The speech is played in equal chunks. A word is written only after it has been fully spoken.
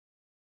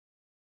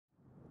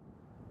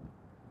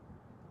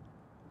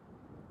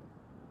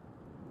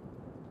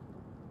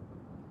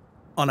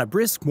On a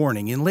brisk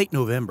morning in late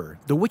November,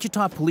 the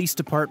Wichita Police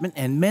Department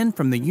and men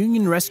from the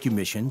Union Rescue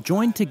Mission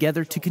joined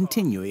together to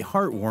continue a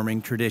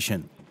heartwarming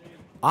tradition.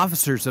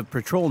 Officers of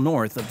Patrol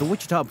North of the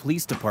Wichita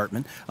Police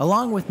Department,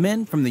 along with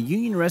men from the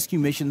Union Rescue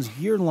Mission's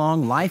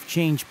year-long Life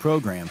Change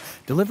program,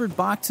 delivered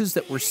boxes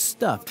that were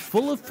stuffed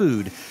full of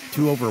food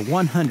to over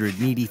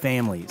 100 needy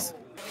families.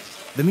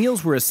 The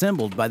meals were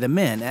assembled by the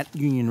men at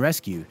Union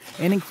Rescue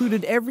and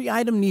included every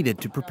item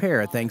needed to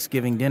prepare a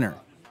Thanksgiving dinner.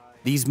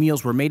 These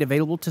meals were made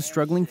available to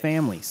struggling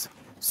families.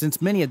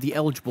 Since many of the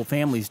eligible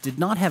families did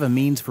not have a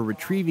means for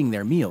retrieving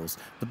their meals,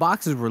 the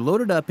boxes were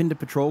loaded up into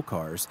patrol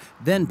cars.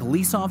 Then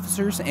police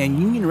officers and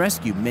Union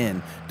Rescue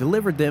men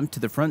delivered them to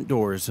the front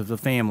doors of the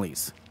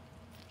families.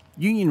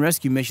 Union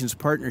Rescue Mission's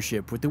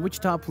partnership with the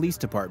Wichita Police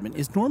Department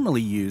is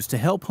normally used to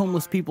help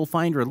homeless people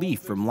find relief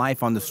from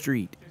life on the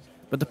street.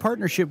 But the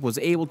partnership was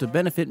able to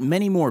benefit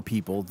many more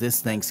people this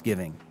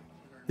Thanksgiving.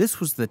 This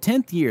was the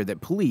 10th year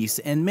that police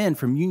and men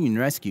from Union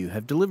Rescue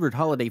have delivered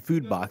holiday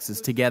food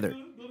boxes together.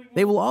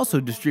 They will also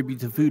distribute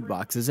the food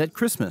boxes at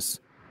Christmas.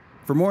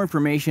 For more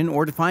information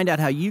or to find out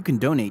how you can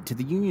donate to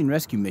the Union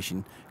Rescue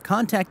Mission,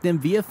 contact them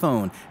via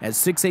phone at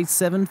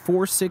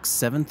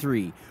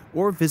 687-4673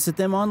 or visit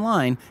them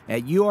online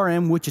at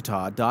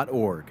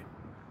urmwichita.org.